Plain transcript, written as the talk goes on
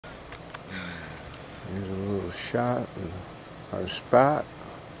Here's a little shot of our spot.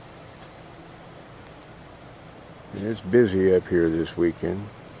 And it's busy up here this weekend.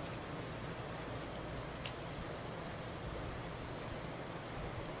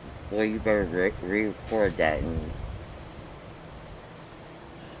 Well, you better re-record that.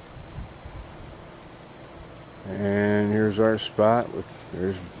 And here's our spot.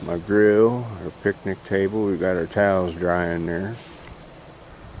 There's my grill, our picnic table. We've got our towels drying there.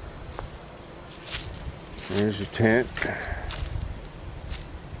 There's the tent.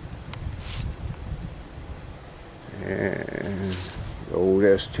 And the old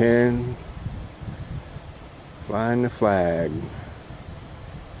S10 flying the flag.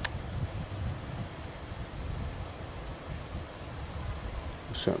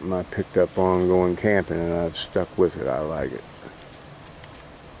 Something I picked up on going camping, and I've stuck with it. I like it.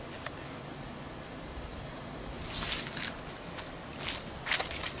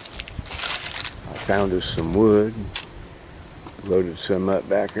 I found us some wood, loaded some up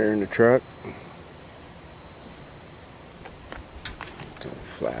back there in the truck. The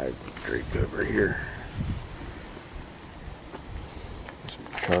flag draped over here. Some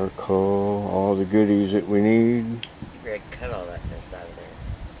charcoal, all the goodies that we need. We're gonna cut all that mess out of there.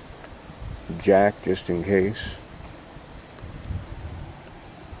 Jack, just in case.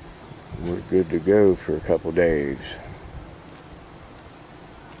 We're good to go for a couple days.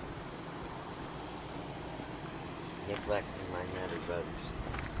 Neglecting my nutter butters.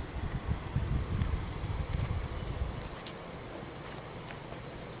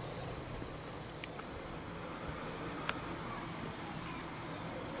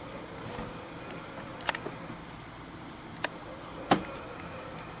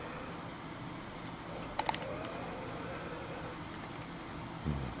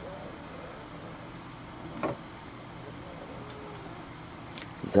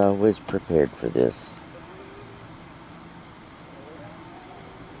 He's always prepared for this.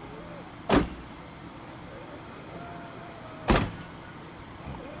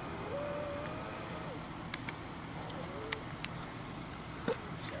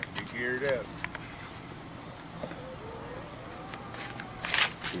 Be geared up.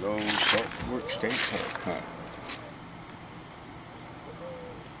 Good old Salt Fork State Park,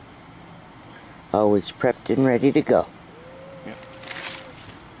 huh? Always prepped and ready to go. Yep.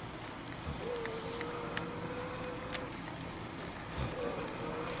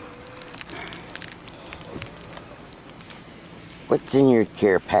 What's in your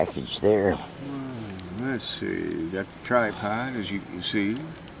care package there? Let's see, got the tripod, as you can see.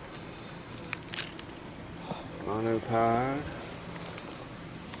 Monopod.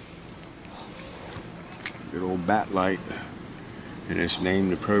 Good old bat light. And it's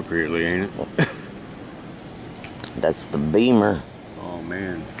named appropriately, ain't it? That's the Beamer. Oh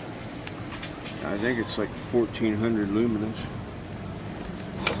man. I think it's like 1400 lumens.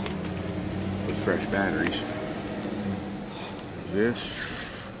 With fresh batteries.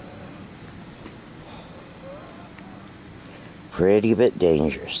 This. Pretty bit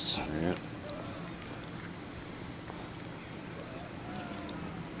dangerous. Yeah.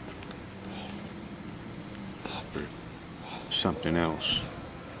 Something else.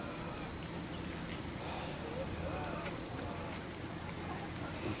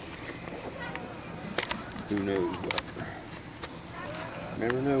 Who knows what?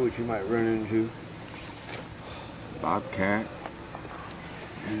 Never know what you might run into. Bobcat.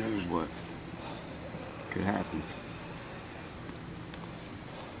 Who knows what could happen.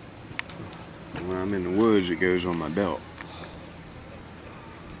 When I'm in the woods, it goes on my belt.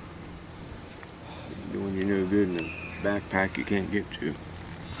 Doing you no good in a backpack you can't get to.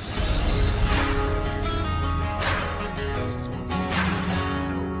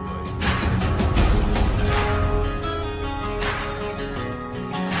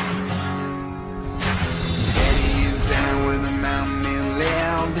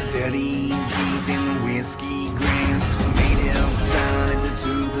 Dirty jeans and the whiskey grants. Made of silence, a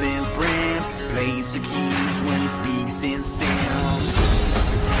toothless brands. Plays the keys when he speaks in sound.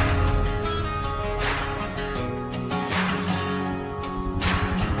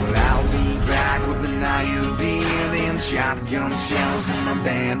 Well, I'll be back with an iron beer, then shotgun shells and a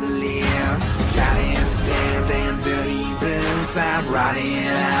bandolier. Cotton stands and dirty boots. I'm riding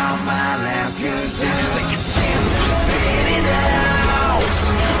out my last good time. Like a sand, spit it out.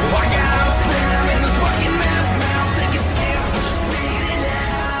 I got a splitter in this fucking man's mouth. Take a sip, spit it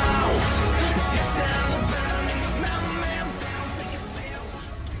out. It's just down the burn in this mountain man's town. Take a sip.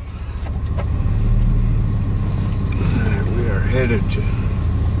 Alright, we are headed to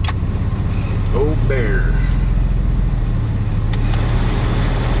Old Bear.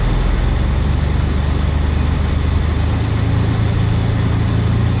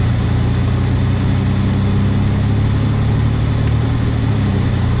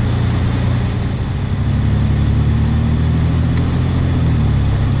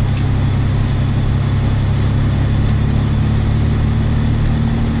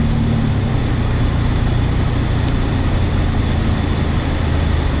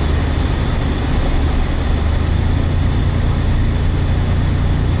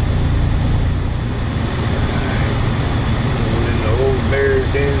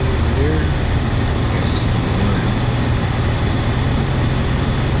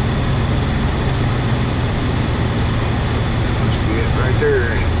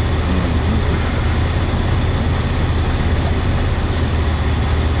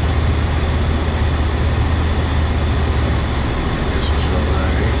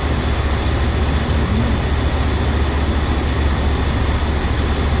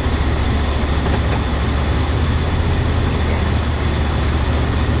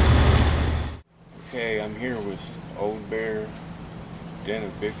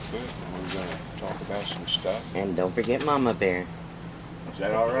 Don't forget Mama Bear. Is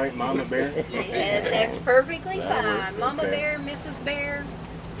that all right, Mama Bear? Yes, that's perfectly That fine. works, Mama okay. Bear, Mrs. Bear,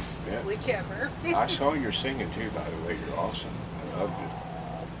 Yeah. whichever. I saw your singing too, by the way. You're awesome. I loved it.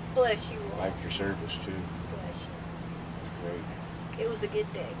 Bless you I all. liked your service too. Bless Great. you. It was a good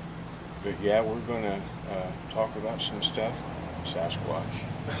day. But yeah, we're gonna talk about some stuff, Sasquatch,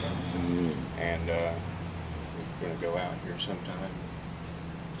 and we're gonna go out here sometime,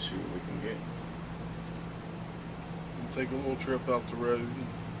 see what we can get. We'll take a little trip out the road and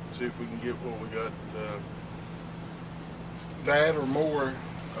see if we can get what we got. That or more.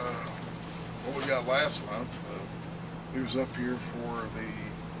 What we got last month. We was up here for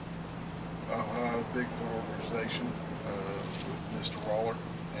the Ohio Bigfoot organization with Mr. Waller,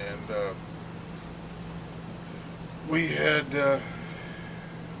 and we had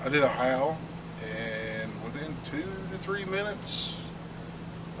I did a howl, and within 2 to 3 minutes,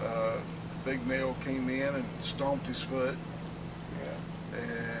 big male came in and stomped his foot,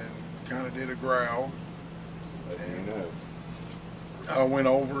 and kind of did a growl. Let me know. I went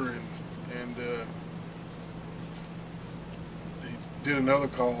over and he did another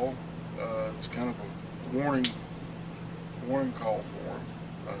call. It's kind of a warning call for him.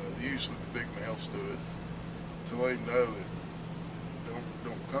 Usually the big males do it to let him know that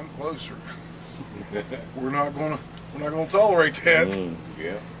don't come closer. we're not gonna tolerate that.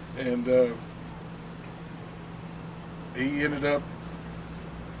 Yeah. And he ended up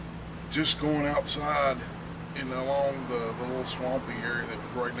just going outside along the little swampy area that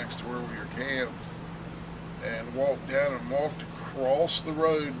was right next to where we were camped, and walked down and walked across the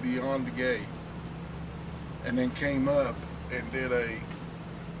road beyond the gate, and then came up and did a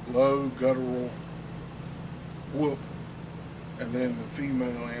low guttural whoop, and then the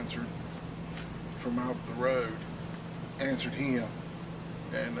female answered from out the road, answered him,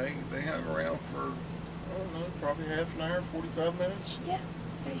 and they hung around for, I don't know, probably half an hour, 45 minutes. Yeah,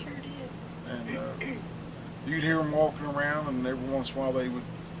 they sure did. And you'd hear them walking around, and every once in a while they would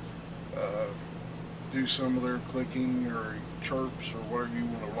do some of their clicking or chirps or whatever you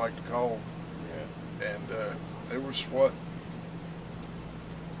would like to call them. Yeah. And there was, what,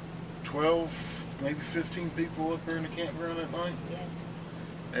 12, maybe 15 people up there in the campground that night. Yes.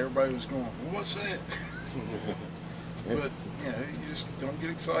 Everybody was going, what's that? But, you know, you just don't get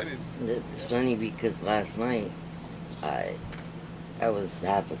excited. It's funny because last night I was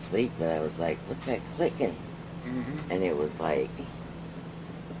half asleep, but I was like, what's that clicking? Mm-hmm. And it was like,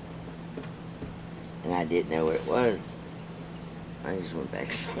 and I didn't know what it was. I just went back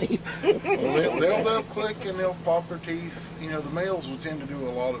to sleep. Well, they'll click and they'll pop their teeth. You know, the males will tend to do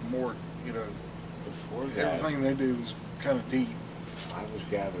a lot of more, you know, Before that, everything they do is kind of deep. I was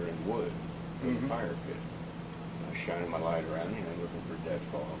gathering wood for Mhm. the fire pit. I was shining my light around, you know, looking for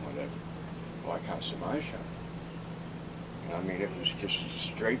deadfall and whatever. Well, I caught some eye shine. And I mean, it was just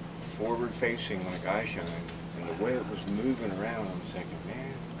straight forward facing like eye shine. And the way it was moving around, I was thinking,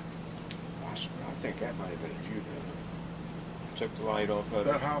 man, I think that might have been a juvenile. Took the light off of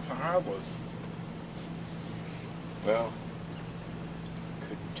About it. how high was it? Well,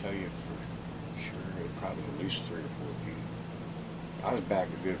 couldn't tell you for sure. It probably at least 3 or 4 feet. I was back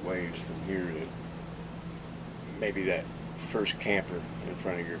a good ways from here to maybe that first camper in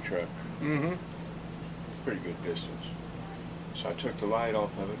front of your truck. Mm-hmm. Pretty good distance. So I took the light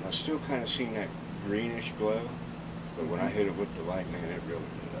off of it, and I still kind of seen that greenish glow. But when I hit it with the light, man, it really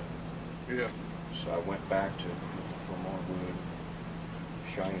lit up. Yeah. So I went back to looking for more wood,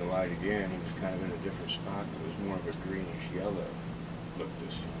 shined the light again. It was kind of in a different spot. It was more of a greenish yellow look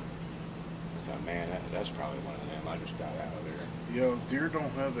this time. I thought, man, that's probably one of them. I just got out of there. Yo, deer don't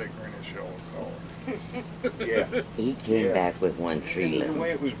have that greenish yellow color. Yeah. He came Yeah. back with one tree The limb.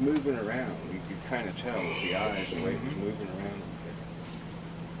 way it was moving around, you could kind of tell with the eyes, the way it was moving around.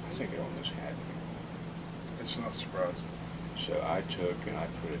 I think it almost had me. It's not surprising. So I took and I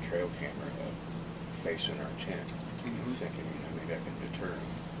put a trail camera up facing our tent, thinking, you know, maybe I can deter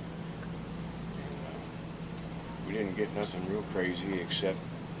them. And we didn't get nothing real crazy except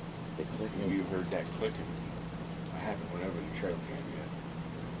The clicking. you heard that clicking. I haven't went over the trail cam yet.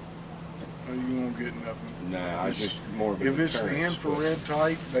 Oh, you won't get nothing. Nah, I just more of a If it's the deterrence, but- infrared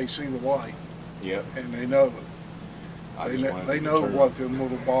type, they see the light, Yep. and they know it. I They just know, wanted they to know deter what them. them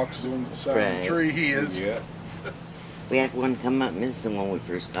little boxes on the side of Right. the tree is. Yeah. We had one come up missing when we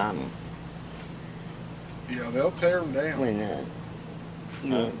first got him. Yeah, they'll tear them down. When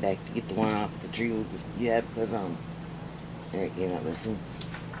you went back to get the one off the tree you had put on. And it came up missing.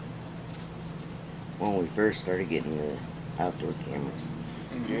 When we first started getting the outdoor cameras.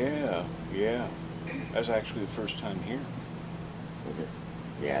 Yeah, yeah. That was actually the first time here. Was it?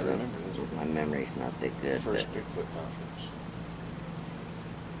 Yeah, I remember this. my memory's not that good. First But Bigfoot conference.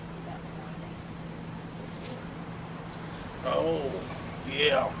 Oh,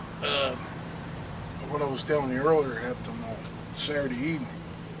 yeah. What I was telling you earlier happened on Saturday evening.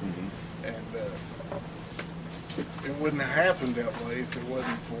 Mm-hmm. And it wouldn't have happened that way if it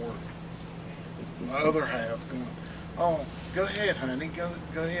wasn't for my other half going, oh, go ahead, honey, go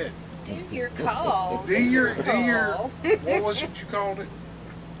ahead. Do your call. Do your, call. what was it you called it?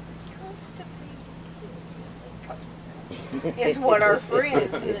 Is what our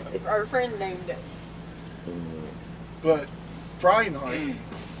friend named it. But Friday night,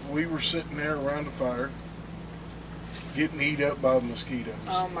 we were sitting there around the fire, getting eat up by the mosquitoes.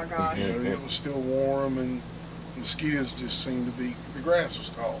 Oh my gosh. You know, it was still warm, and mosquitoes just seemed to be, the grass was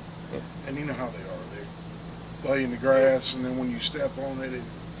tall. And you know how they are. They lay in the grass, and then when you step on it,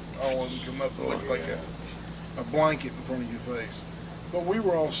 all of them come up and look like a blanket in front of your face. But we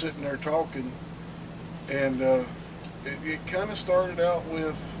were all sitting there talking, and it kind of started out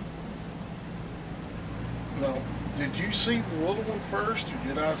with, no, did you see the little one first, or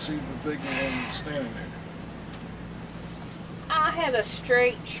did I see the big one standing there? I had a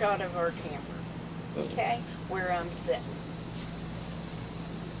straight shot of our camper, okay, where I'm sitting.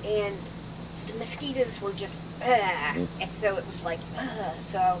 And the mosquitoes were just, and so it was like,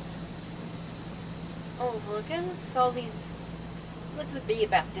 so I was looking, saw these, looked to be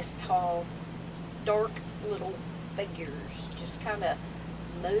about this tall, dark little figures, just kind of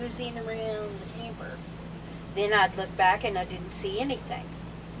moseying around the camper. Then I'd look back and I didn't see anything.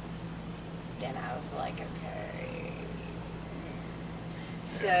 Then I was like, okay.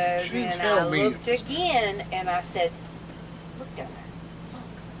 So She didn't then tell I me looked it was- again and I said, look down there.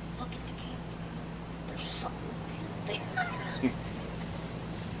 Look at the camper. There's something down there.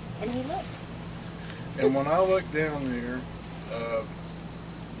 And he looked. And when I looked down there,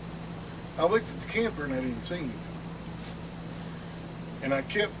 I looked at the camper and I didn't see anything. And I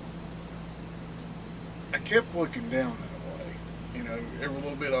kept looking down that way. You know, every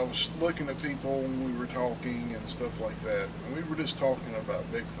little bit I was looking at people when we were talking and stuff like that. And we were just talking about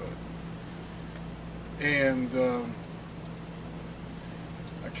Bigfoot. And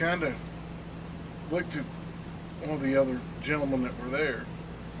I kind of looked at one of the other gentlemen that were there.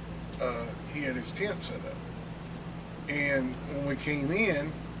 He had his tent set up. And when we came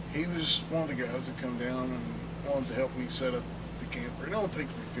in, he was one of the guys that come down and wanted to help me set up the camper. It only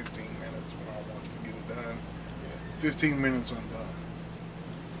takes me 15 minutes when I want to get it done. 15 minutes, I'm done.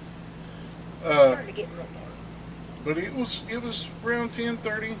 Started to get real dark. But it was around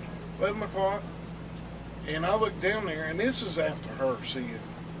 10:30, 11 o'clock. And I looked down there, and this is after her seeing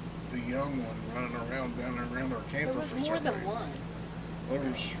the young one running around down there around our There camper was for more some than reason. one. There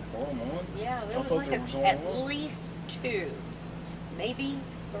was more than one. Yeah, I there was thought like there was only at one. least 2, maybe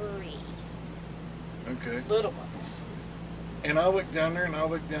 3 Okay. little ones. And I looked down there, and I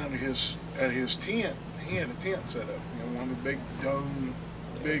looked down at his tent. He had a tent set up. You know, one of the big dome,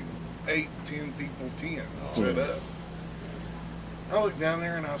 big 8-10 people tent set up. I look down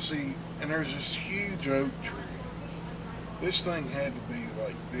there and I see, and there's this huge oak tree. This thing had to be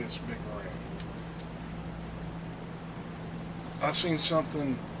like this big around. I seen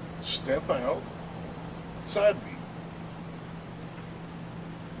something step out, side view.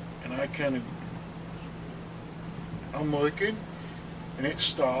 And I kind of, I'm looking, and it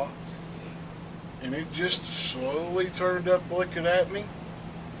stopped. And it just slowly turned up looking at me.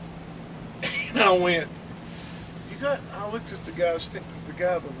 And I went, I looked at the guy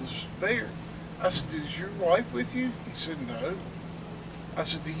that was there. I said, is your wife with you? He said, no. I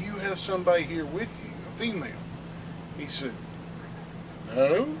said, do you have somebody here with you, a female? He said,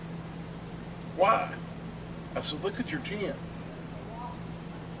 no. Why? I said, look at your tent.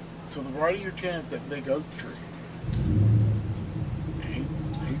 To the right of your tent, that big oak tree. And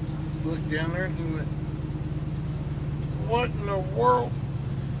he looked down there and he went, what in the world?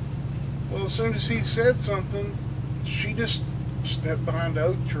 Well, as soon as he said something, she just stepped behind the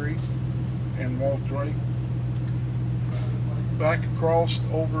oak tree and walked right back across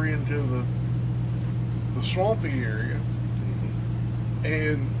over into the swampy area.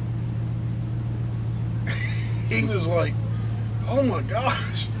 And he was like, oh my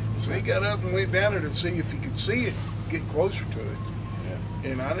gosh. So he got up and went down there to see if he could see it, get closer to it. Yeah.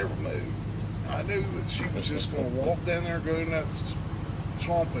 And I never moved. I knew that she was just going to walk down there, go in that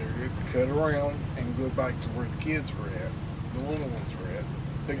swamp area, cut around, and go back to where the kids were at, the little ones were at,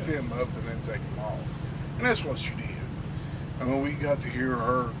 pick them up, and then take them off. And that's what she did. I mean, we got to hear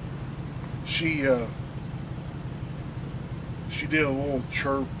her. She did a little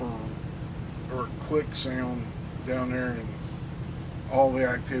chirp or a click sound down there, and all the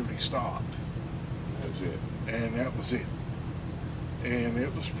activity stopped. That was it. And that was it. And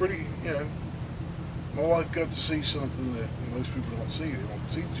it was pretty, my wife got to see something that most people don't see. They don't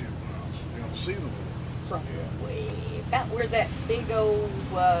see juveniles. They don't see the little ones. From Yeah. way about where that big old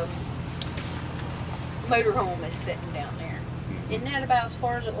motorhome is sitting down there. Isn't that about as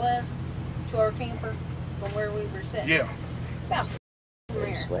far as it was to our camper from where we were sitting? Yeah. About I'm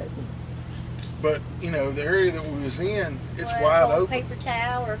there. sweating. But, the area that we was in, it's Well, wide a cold open. paper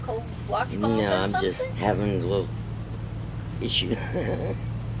towel or a cold washcloth No, or I'm something? just having a little issue.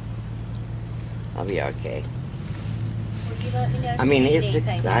 I'll be okay. Will you let me know if I you mean, need it's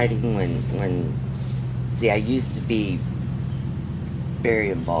anything? exciting when see, I used to be very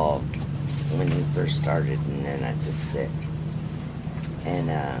involved when he first started, and then I took sick. And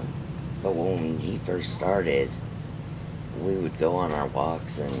but when he first started, we would go on our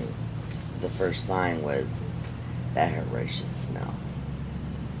walks, and the first sign was that horrendous smell.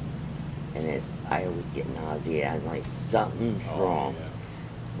 And I would get nauseated. I'm like, something's wrong. Yeah.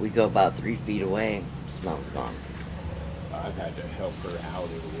 We go about 3 feet away, smell's gone. I've had to help her out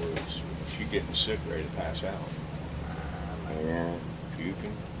of the woods. She's getting sick, ready to pass out. And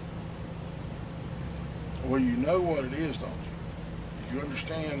Puking. Well, you know what it is, don't you? You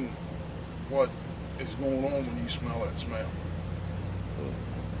understand what is going on when you smell that smell.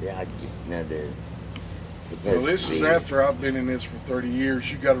 yeah, I just know that it's supposed Well, this to is be. after I've been in this for 30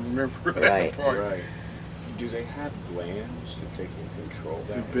 years. You got to remember that Right, part. Right. Do they have glands that they can control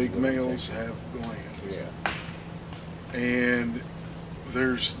The that? big What do you males think? have glands. Yeah. And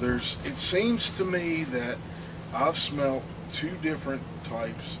there's it seems to me that I've smelled 2 different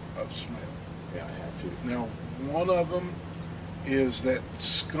types of smell. Yeah, I have to. Now, one of them is that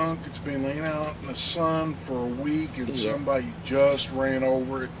skunk that's been laying out in the sun for a week and Yes. somebody just ran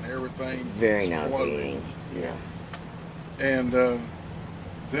over it and everything. Very exploded. nauseating. Yeah. And then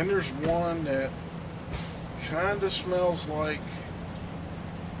there's one that kind of smells like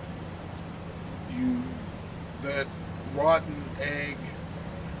that rotten egg,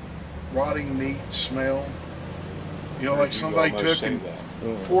 rotting meat smell. You know, like You somebody almost took say and that.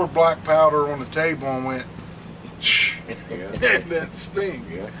 Mm. poured black powder on the table and went, Yeah. and that stink.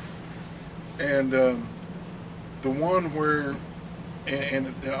 Yeah. And the one where, and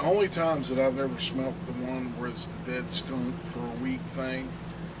the only times that I've ever smelt the one where it's the dead skunk for a week thing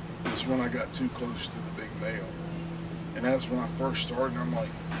is when I got too close to the big male. And that's when I first started, and I'm like,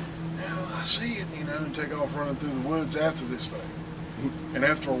 yeah, I see it, and take off running through the woods after this thing. And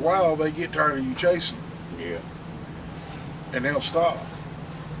after a while, they get tired of you chasing them, Yeah. and they'll stop.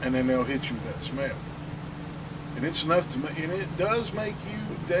 And then they'll hit you with that smell. And it's enough to make, and it does make you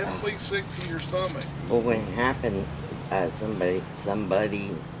deathly sick to your stomach. Well, when it happened,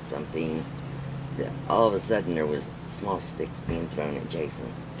 something, that all of a sudden there was small sticks being thrown at Jason.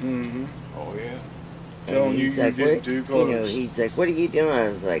 Mm-hmm. Oh, yeah. Telling you he's you're like, getting what? too close. He's like, what are you doing? I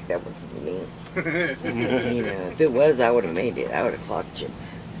was like, that wasn't me. If it was, I would have made it. I would have clocked you.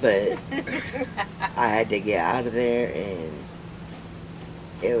 But I had to get out of there, and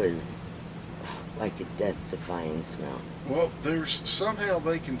it was like a death-defying smell. Well, there's somehow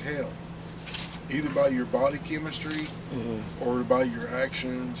they can tell, either by your body chemistry Mm-hmm. or by your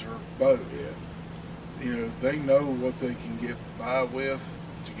actions or both. Yeah. They know what they can get by with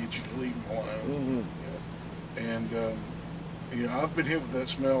to get you to leave them alone. Mm-hmm. And I've been hit with that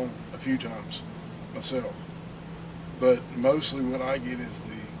smell a few times myself, but mostly what I get is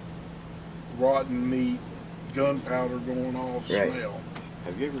the rotten meat, gunpowder going off Right. smell.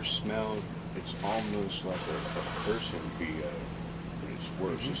 Have you ever smelled, it's almost like a person BO, but it's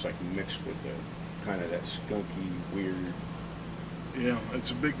worse. It's like mixed with a kind of that skunky, weird. Yeah,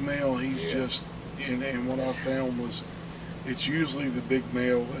 it's a big male. He's Yeah. just, and what I found was, it's usually the big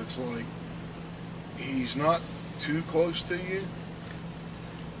male that's like, he's not too close to you,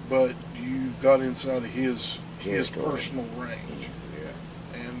 but you got inside of his Territory. personal range,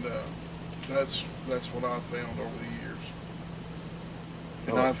 Yeah. and that's what I found over the years.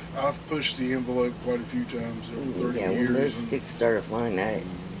 And Oh. I've pushed the envelope quite a few times over 30 Yeah, when years. those and- sticks started flying,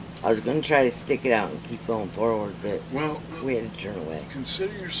 I was going to try to stick it out and keep going forward, but well, we had to turn away.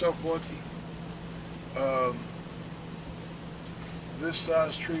 consider yourself lucky. This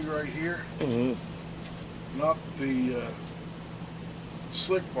size tree right here, Mm-hmm. not the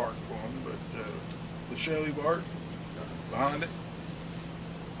slick bark one, but the shelly bark behind it.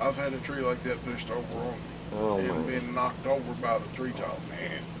 I've had a tree like that pushed over on me Oh, and my. been knocked over by the treetop. Oh,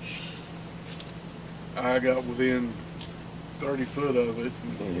 man. I got within 30 foot of it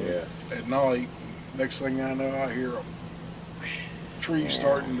and Yeah. at night. Next thing I know, I hear a tree Yeah.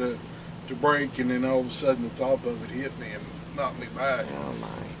 starting to break, and then all of a sudden the top of it hit me, and knocked me back. Oh my.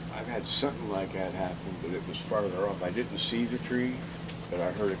 I've had something like that happen, but it was farther off. I didn't see the tree, but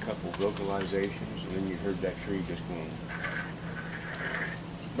I heard a couple vocalizations, and then you heard that tree just going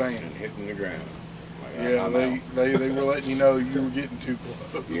Bang. and hitting the ground. Like, Yeah, I'm they, out. they were letting you know you were getting too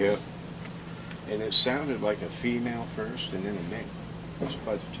close. Yeah. And it sounded like a female first, and then a male. Just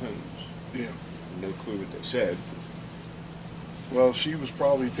by the tones. Yeah. No clue what they said. Well, she was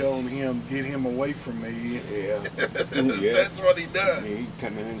probably telling him, get him away from me. Yeah. Yeah. That's what he done. He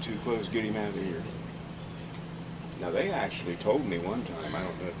coming in too close, get him out of here. Now, they actually told me one time, I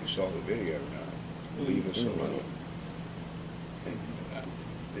don't know if you saw the video or not, leave us alone. And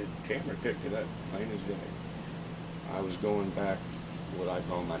the camera picked it up plain as day. I was going back what I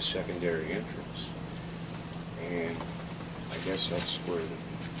call my secondary entrance. And I guess that's where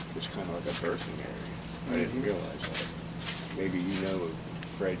it's kind of like a birthing area. I didn't realize that. Maybe you know of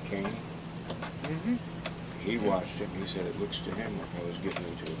Fred Kane? Mm-hmm. He watched it and he said it looks to him like I was getting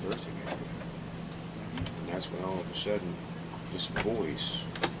into a birthing area. And that's when all of a sudden, this voice,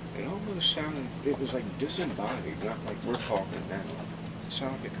 it almost sounded, it was like disembodied, not like we're talking now. It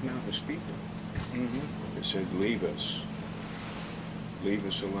sounded like it come out of the speaker. Mm-hmm. It said, leave us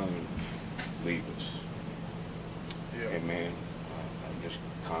alone, leave us. Yeah. And man, I just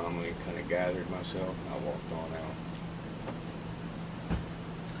calmly kind of gathered myself and I walked on out.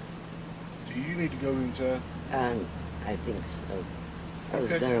 Do you need to go inside? I think so. I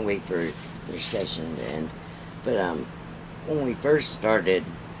was Okay. gonna wait for your session to end, but when we first started,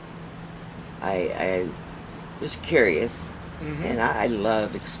 I was curious, Mm-hmm. and I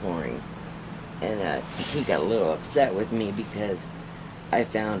love exploring. And he got a little upset with me because I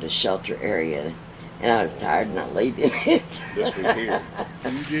found a shelter area, and I was tired and I laid in it. This was here.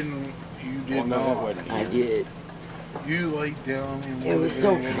 You did Oh, no, that not. wasn't I here. did. You laid down in It one was of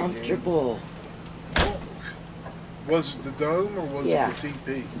so the- comfortable. Was it the dome or was Yeah. it the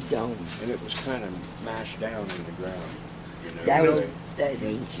TP? Don't. And it was kind of mashed down in the ground. You know, That was they- that.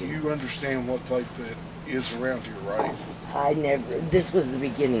 Thank you. You understand what type that is around here, right? I never. This was the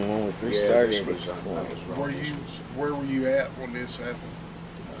beginning when we first Yeah, started this was, I exploring. was wrong. Where This you was, where were you at when this happened?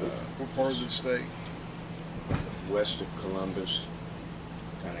 What part of the state? west of Columbus,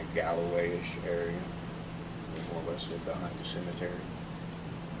 kind of Galloway-ish area, more west of behind the cemetery.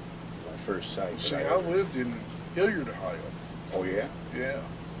 My first site. that See, I ever- lived in Hilliard, Ohio. Oh yeah. Yeah,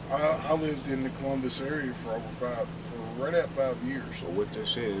 I lived in the Columbus area for right at 5 years. So what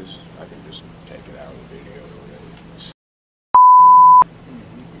this is, I can just take it out of the video or whatever.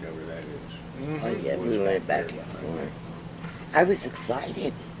 You know where that is? Mhm. Oh yeah, we went back exploring. I was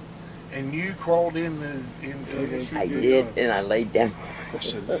excited. And you crawled into the. I did, and I laid down. I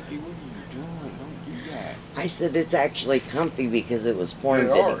said, Ricky, what are you doing? Don't do that. I said it's actually comfy because it was form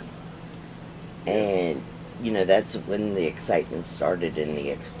They are. fitting. And you know that's when the excitement started and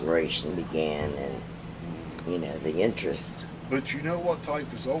the exploration began, and you know the interest. But you know what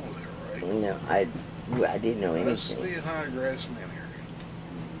type is over there, right? You know, I didn't know That's anything, the high grassman area.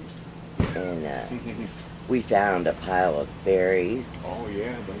 and we found a pile of berries, Oh yeah,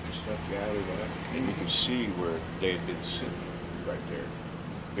 a bunch of stuff gathered up, and you can see where they had been sitting right there.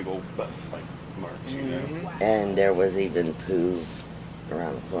 Big old butt like marks, you know. Mhm. and there was even poo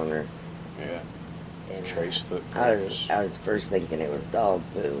around the corner. Yeah. And Trace I footprints. was first thinking it was dog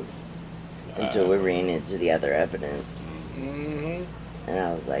poo until we ran into the other evidence, Mhm. and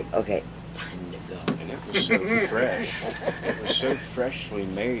I was like, okay, time to go. And it was so fresh. It was so freshly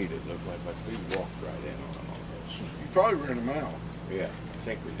made. It looked like we walked right in on them almost. You probably ran them out. Yeah, I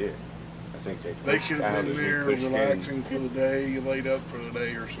think we did. I think they They pushed should out have as been we there pushed in. relaxing for the day. You laid up for the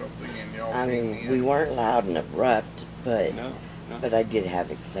day or something, and y'all. I came mean, in. we weren't loud and abrupt, but No, no. but I did have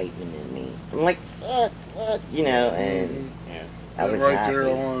excitement in me. I'm like, you know, and Yeah. I That was right happy. there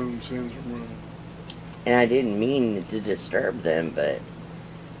alone sends them running. And I didn't mean to disturb them, but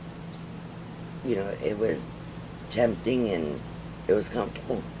you know, it was tempting and it was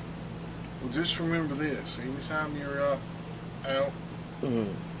comfortable. Well, just remember this: anytime you're out, Hmm.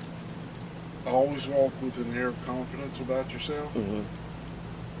 always walk with an air of confidence about yourself, Hmm.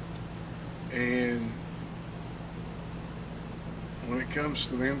 and when it comes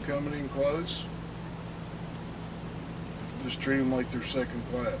to them coming in close, just treat them like they're second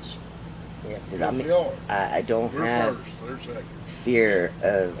class. Yeah, 'cause Because I mean, they are. I don't They're have first. They're second. fear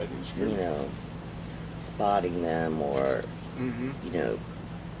of, That is you good. know, spotting them or, Mm-hmm. you know,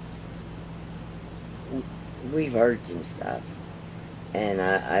 we've heard some stuff, and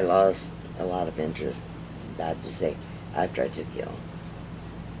I lost a lot of interest. I have to say, after I took Gil.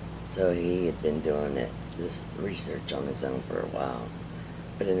 So he had been doing this research on his own for a while,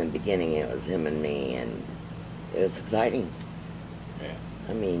 but in the beginning it was him and me, and it was exciting. Yeah.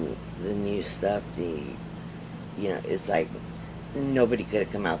 I mean, the new stuff, it's like nobody could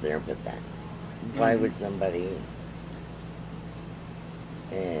have come out there and put that. Why would somebody?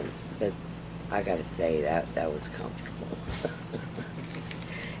 But I gotta say that was comfortable.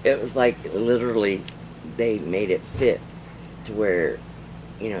 It was like literally they made it fit to where,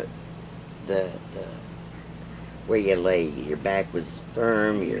 the where you lay, your back was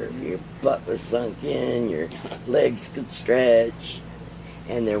firm, your butt was sunk in, your legs could stretch,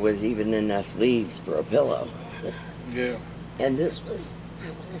 and there was even enough leaves for a pillow. Yeah. And this was, I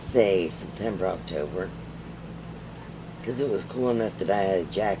want to say, September, October, because it was cool enough that I had a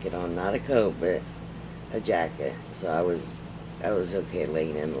jacket on, not a coat, but a jacket. So I was okay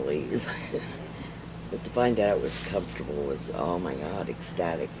laying in the leaves. But to find out it was comfortable was, oh my God,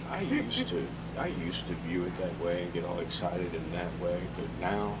 ecstatic. I used to view it that way and get all excited in that way, but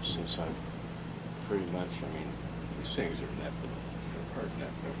now, since I've pretty much, I mean, these things are inevitable. They're part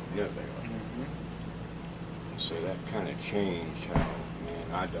inevitable. No, they are. Mm-hmm. So that kind of changed how,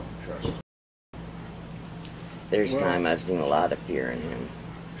 man, I don't trust it. There's time I've seen a lot of fear in him.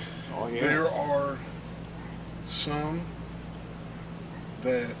 Oh, yeah. There are some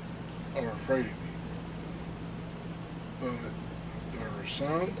that are afraid of you. But there are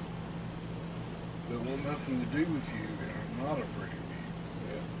some that want nothing to do with you and are not afraid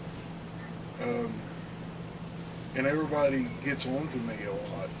of you. And everybody gets on to me a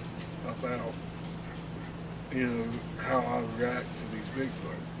lot about, how I react to these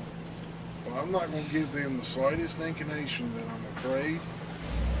Bigfoot. Well, I'm not going to give them the slightest inclination that I'm afraid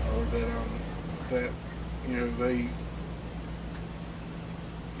or that the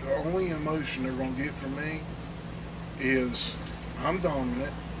only emotion they're going to get from me is I'm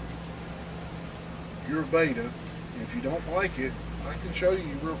dominant, you're a beta, and if you don't like it, I can show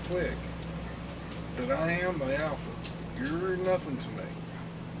you real quick that I am the alpha. You're nothing to me.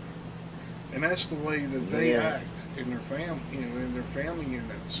 And that's the way that they act in their in their family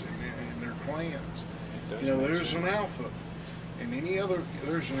units and their clans. There's an alpha. And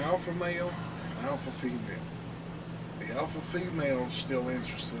there's an alpha male, an alpha female. The alpha female is still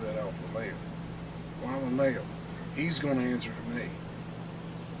interested in that alpha male. While the male, he's going to answer to me.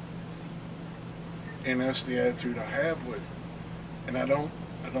 And that's the attitude I have with it. And I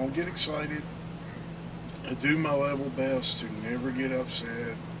don't get excited. I do my level best to never get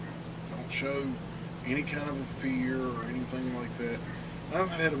upset. Don't show any kind of a fear or anything like that. I've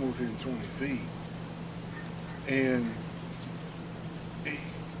had them within 20 feet. And the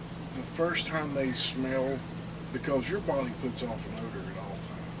first time they smell, because your body puts off an odor at all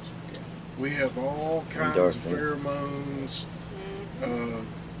times. We have all kinds of pheromones.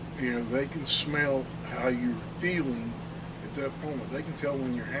 They can smell how you're feeling at that moment. They can tell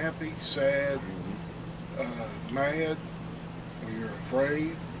when you're happy, sad, mad, when you're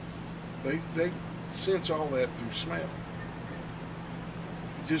afraid. They sense all that through smell.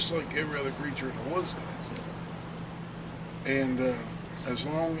 Just like every other creature in the woods does. And as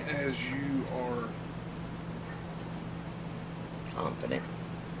long as you are confident,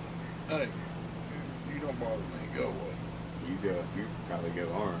 hey, you don't bother me, go away. You probably go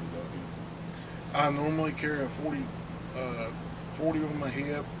armed, don't you? I normally carry a 40 on my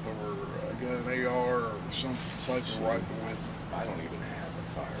hip, or I got an AR or some type of rifle with me. I don't even have a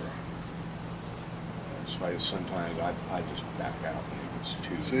firearm. That's why sometimes I just back out when it gets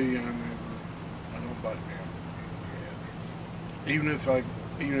too. See, I don't bite down. Yeah. Even if I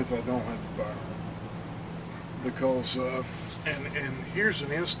don't have a firearm, because and here's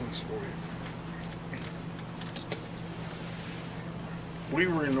an instance for you. We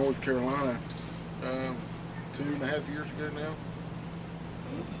were in North Carolina 2.5 years ago now.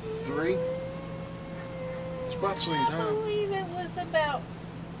 3. It's about the same I time. believe it was about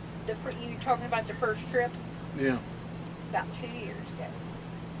you were talking about the first trip Yeah. about 2 years ago.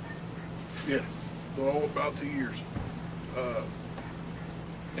 Yeah. So about 2 years.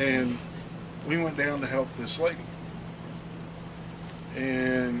 And we went down to help this lady.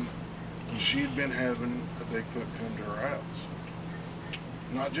 And she'd been having a Bigfoot come to her house.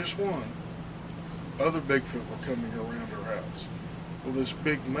 Not just one. Other Bigfoot were coming around her house. Well, this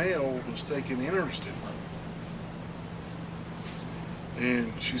big male was taking interest in her.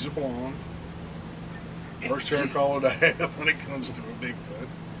 And she's a blonde. Worst hair color to have when it comes to a Bigfoot.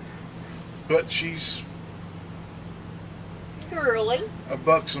 But she's Girly. a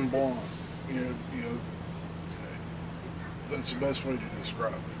buxom blonde. That's the best way to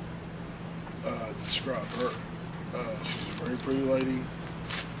describe it. Describe her. She's a very pretty lady.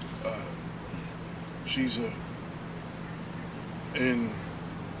 And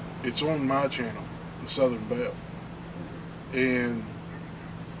it's on my channel, the Southern Belle. And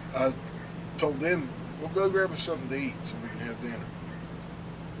I told them, we'll go grab us something to eat so we can have dinner.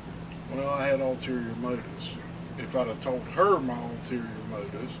 Well, I had ulterior motives. If I'd have told her my ulterior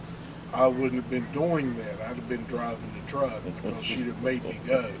motives, I wouldn't have been doing that. I'd have been driving the truck because she'd have made me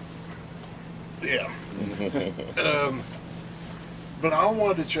go. Yeah. But I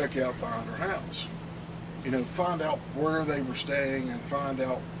wanted to check out behind her house. You know, find out where they were staying and find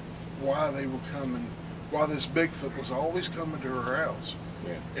out why they were coming, why this Bigfoot was always coming to her house.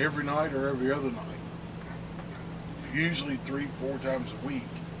 Yeah. Every night or every other night. Usually 3-4 times a week.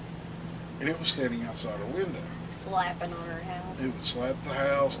 And it was standing outside her window. Slapping on her house. It would slap the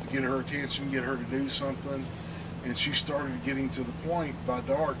house to get her attention, get her to do something. And she started getting to the point, by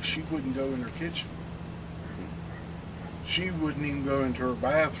dark, she wouldn't go in her kitchen. She wouldn't even go into her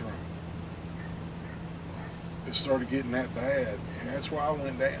bathroom. It started getting that bad. And that's why I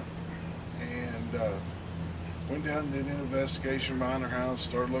went down. And went down and did an investigation behind her house,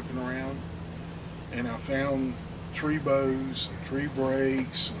 started looking around. And I found tree bows and tree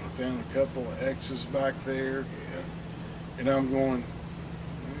breaks, and I found a couple of X's back there. Yeah. And I'm going,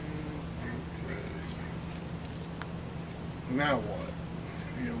 okay. Now what?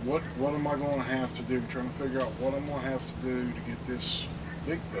 You know, what am I going to have to do? Trying to figure out what I'm going to have to do to get this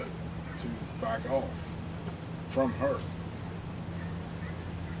Bigfoot to back off from her.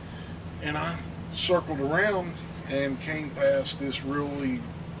 And I circled around and came past this really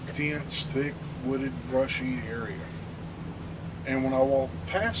dense, thick, wooded, brushy area. And when I walked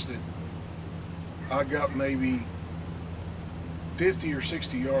past it, I got maybe 50 or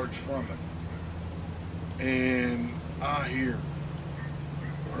 60 yards from it. And I hear,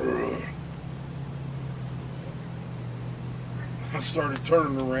 "Ugh." I started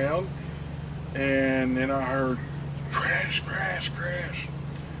turning around, and then I heard crash, crash, crash.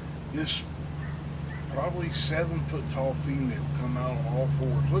 This probably 7-foot tall female come out on all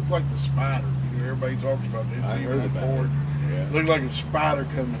fours. Looked like the spider. You know, everybody talks about that. I heard about it. Yeah. Looked like a spider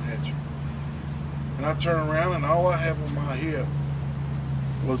coming at you. And I turned around, and all I had on my hip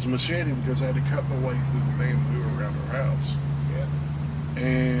was a machete because I had to cut my way through the bamboo around her house. Yeah.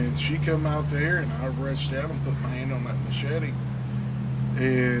 And she come out there, and I reached out and put my hand on that machete.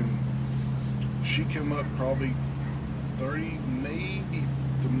 And she come up probably 30, maybe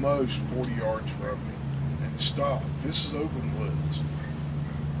the most 40 yards from me and stopped. This is open woods.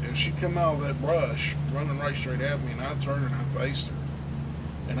 And she come out of that brush, running right straight at me, and I turned and I faced her.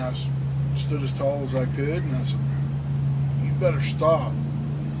 And I stood as tall as I could, and I said, "You better stop,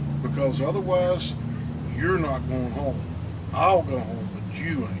 because otherwise you're not going home. I'll go home, but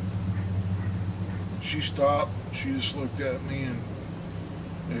you ain't." She stopped. She just looked at me and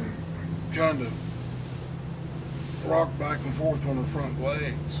kind of rocked back and forth on her front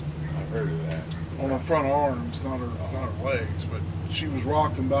legs. I've heard of that. On her front arms, not her legs, but she was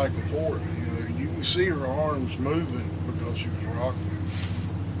rocking back and forth. You know, you can see her arms moving because she was rocking.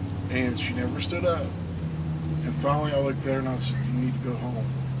 And she never stood up. And finally I looked at her and I said, "You need to go home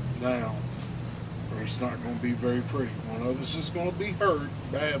now, or it's not going to be very pretty. One of us is going to be hurt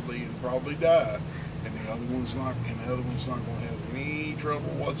badly and probably die, and the other one's not going to have any trouble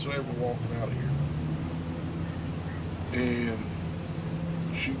whatsoever walking out of here." And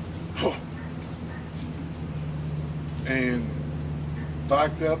she and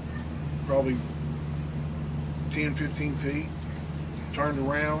backed up probably 10-15 feet, turned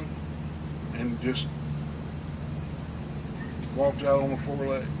around, and just walked out on her four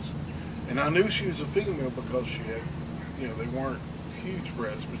legs. And I knew she was a female because she had, you know, they weren't huge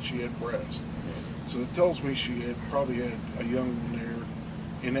breasts, but she had breasts. So it tells me she had probably had a young one there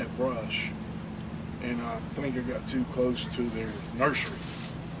in that brush. And I think I got too close to their nursery.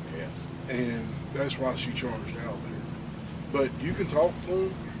 Yeah. And that's why she charged out there. But you can talk to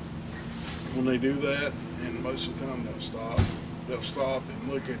them when they do that, and most of the time they'll stop. They'll stop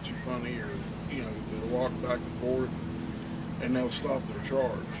and look at you funny, or, you know, they'll walk back and forth, and they'll stop their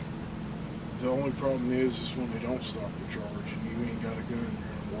charge. The only problem is when they don't stop their charge and you ain't got a gun, you're in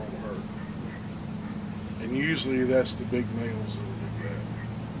a world of hurt. And usually that's the big males that'll do that.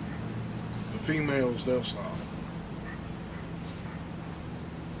 The females, they'll stop.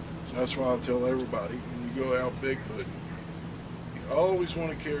 So that's why I tell everybody, when you go out Bigfoot, you always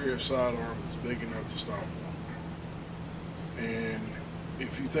want to carry a sidearm that's big enough to stop one. And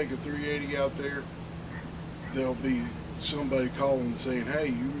if you take a 380 out there, there'll be somebody calling saying, "Hey,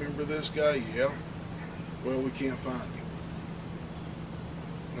 you remember this guy?" "Yeah." "Well, we can't find him."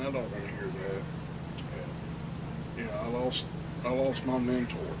 And I don't want to hear that. You know, I lost my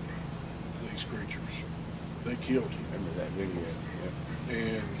mentor to these creatures. They killed him. Remember that video? Yeah.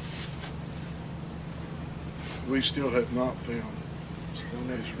 And We still have not found Still his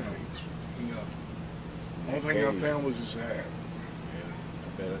next round. remains. Nothing. The only thing I found was his hat. Yeah,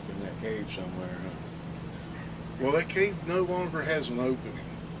 I bet up in that cave somewhere, huh? Well, that cave no longer has an opening.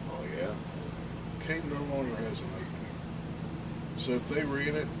 Oh, yeah? Cave no longer has an opening. So if they were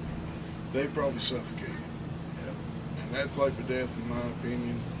in it, they'd probably suffocate. Yep. And that type of death, in my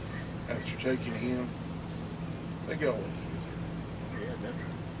opinion, after taking him, they got what they deserve. Yeah, definitely.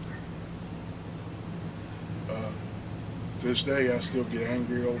 To this day, I still get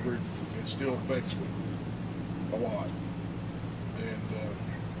angry over it. It still affects me a lot. And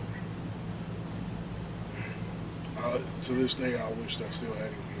to this day, I wish I still had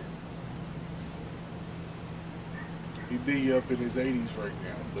him here. He'd be up in his 80s right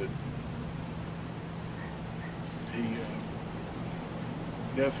now, but he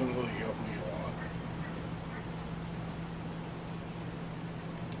definitely helped me a lot.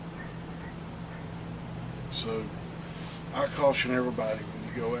 So I caution everybody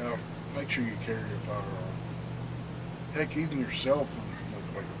when you go out, make sure you carry a firearm. Heck, even your cell phone can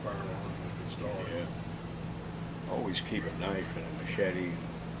look like a firearm if it's dark. Yeah. Always keep a knife and a machete.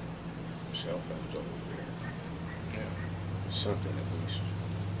 Cell phone's always there. Yeah. Something at least.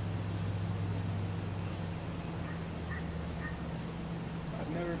 I've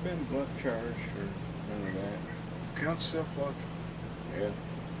never been blunt charged or none of that. Count yourself lucky. Yeah.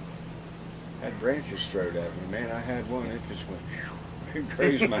 Had branches thrown at me, man. I had one. It just went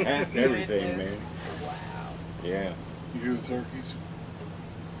grazed my hat and everything, man. Wow. Yeah. You hear the turkeys?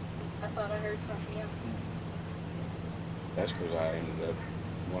 I thought I heard something else. That's because I ended up,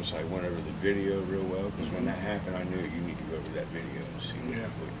 once I went over the video real well, because when that happened, I knew you need to go over that video and see what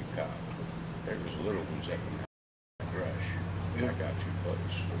you caught. There was little ones up in that brush. Yeah. I got too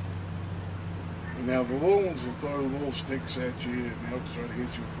close. Now the little ones will throw little sticks at you and they'll try to hit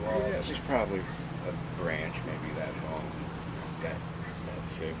you with Yeah, rocks. it's probably a branch maybe that long, that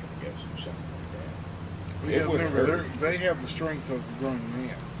thick, I guess, or something like that. Yeah, It wouldn't remember, hurt. they have the strength of a grown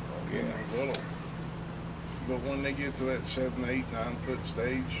man Oh, when yeah. they're little. But when they get to that 7, 8, 9 foot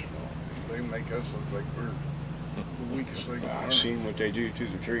stage, they make us look like we're the weakest thing on I've earth. seen what they do to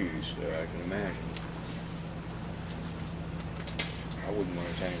the trees, so I can imagine. I wouldn't want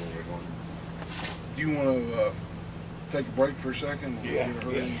to tangle with one. Do you want to take a break for a second? We'll Yeah, get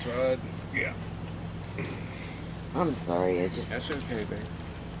her yeah. inside. Yeah. I'm sorry, I just. That's okay, babe.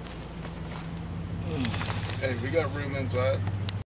 Hey, we got room inside.